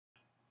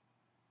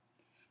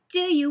Do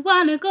you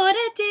wanna go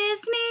to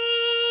Disney?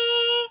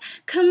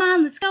 Come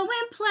on, let's go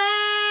and play.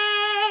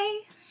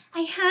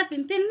 I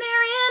haven't been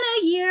there in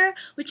a year,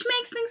 which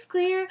makes things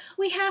clear.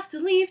 We have to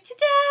leave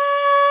today.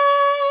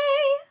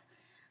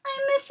 I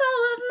miss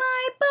all of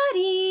my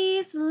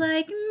buddies,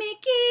 like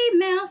Mickey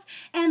Mouse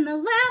and the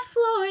laugh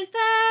floors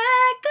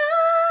that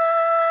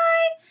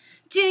guy.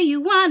 Do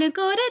you wanna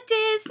go to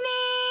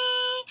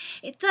Disney?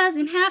 It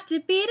doesn't have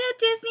to be to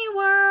Disney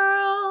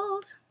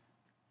World.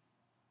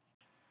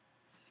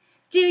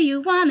 Do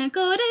you wanna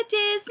go to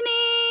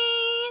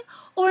Disney?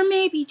 Or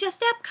maybe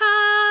just Epcot?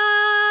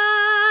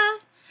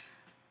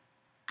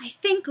 I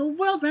think a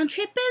world round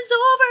trip is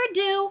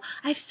overdue.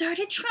 I've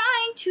started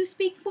trying to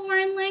speak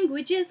foreign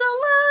languages a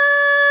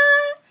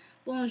lot.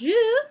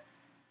 Bonjour.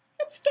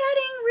 It's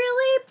getting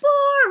really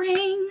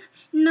boring,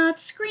 not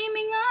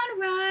screaming on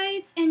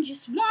rides and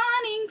just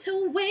wanting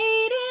to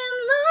wait in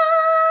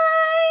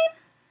line.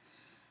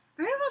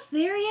 Are we almost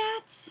there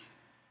yet?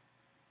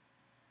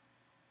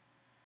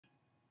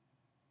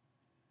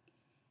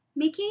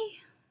 Mickey,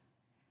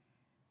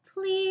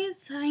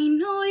 please, I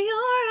know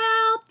you're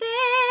out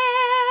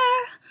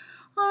there.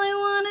 All I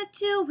want to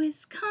do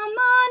is come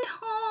on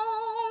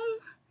home.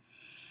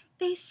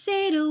 They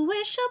say to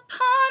wish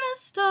upon a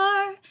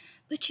star,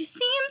 but you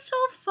seem so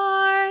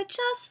far,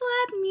 just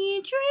let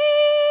me dream.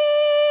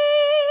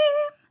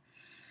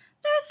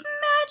 There's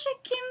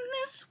magic in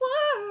this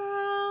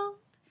world,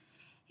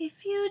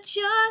 if you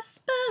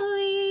just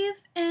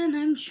believe, and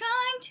I'm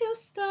trying to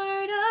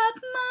start up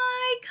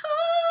my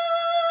car.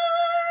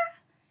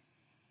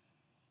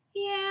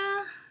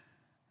 Yeah,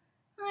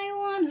 I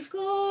wanna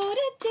go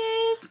to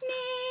Disney.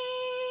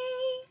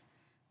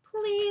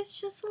 Please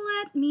just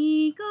let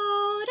me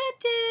go to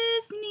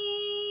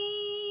Disney.